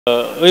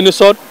In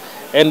short,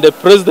 and the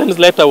president's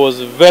letter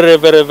was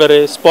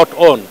very spot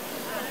on,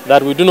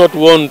 that we do not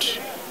want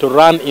to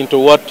run into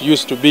what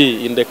used to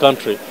be in the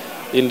country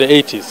in the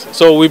 80s.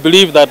 So we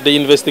believe that the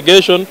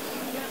investigation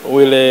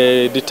will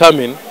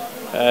determine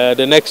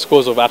the next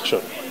course of action.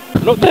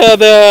 Look,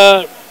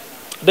 the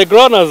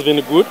ground has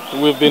been good.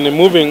 We've been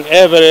moving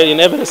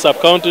in every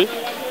sub-county.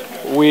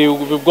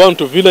 We've gone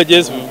to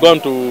villages, we've gone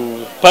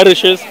to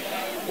parishes.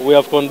 We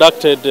have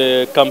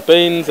conducted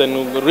campaigns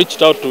and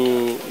reached out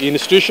to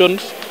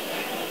institutions,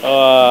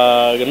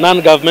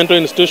 non-governmental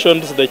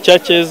institutions, the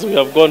churches. We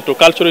have gone to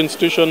cultural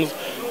institutions.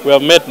 We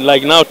have met,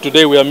 like now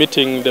today we are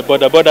meeting the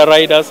border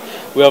riders.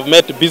 We have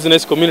met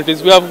business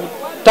communities. We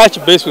have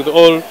touched base with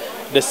all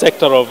the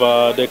sector of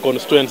the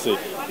constituency,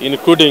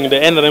 including the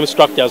NRM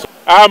structures.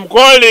 I'm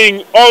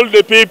calling all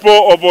the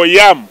people of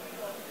Oyam,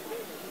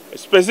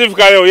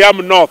 specifically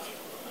Oyam North,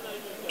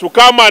 to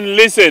come and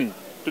listen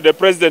to the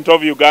President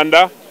of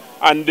Uganda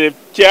and the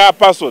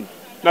chairperson,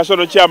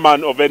 national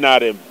chairman of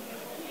NRM.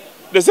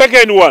 The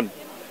second one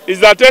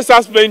is that let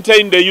us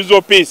maintain the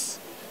usual peace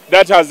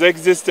that has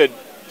existed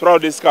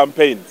throughout these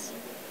campaigns.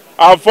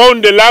 I have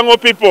found the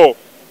Lango people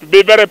to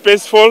be very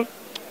peaceful,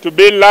 to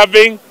be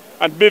loving,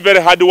 and be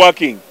very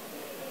hardworking.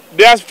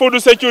 Their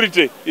food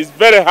security is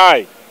very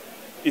high.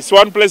 It's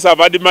one place I've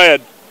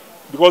admired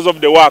because of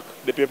the work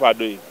the people are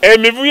doing.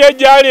 Emivuye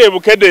jali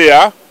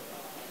ebukedeya,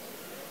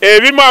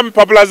 ebima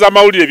mpapula za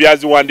mawulire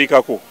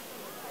byaziwandikako.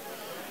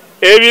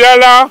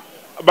 Ebirala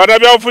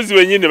bannabyabufuzi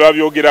bennyini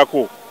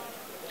babyogerako.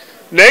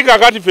 Naye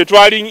kakati ffe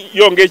twali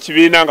yo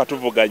ng'ekibiina nga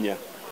tuvuganya.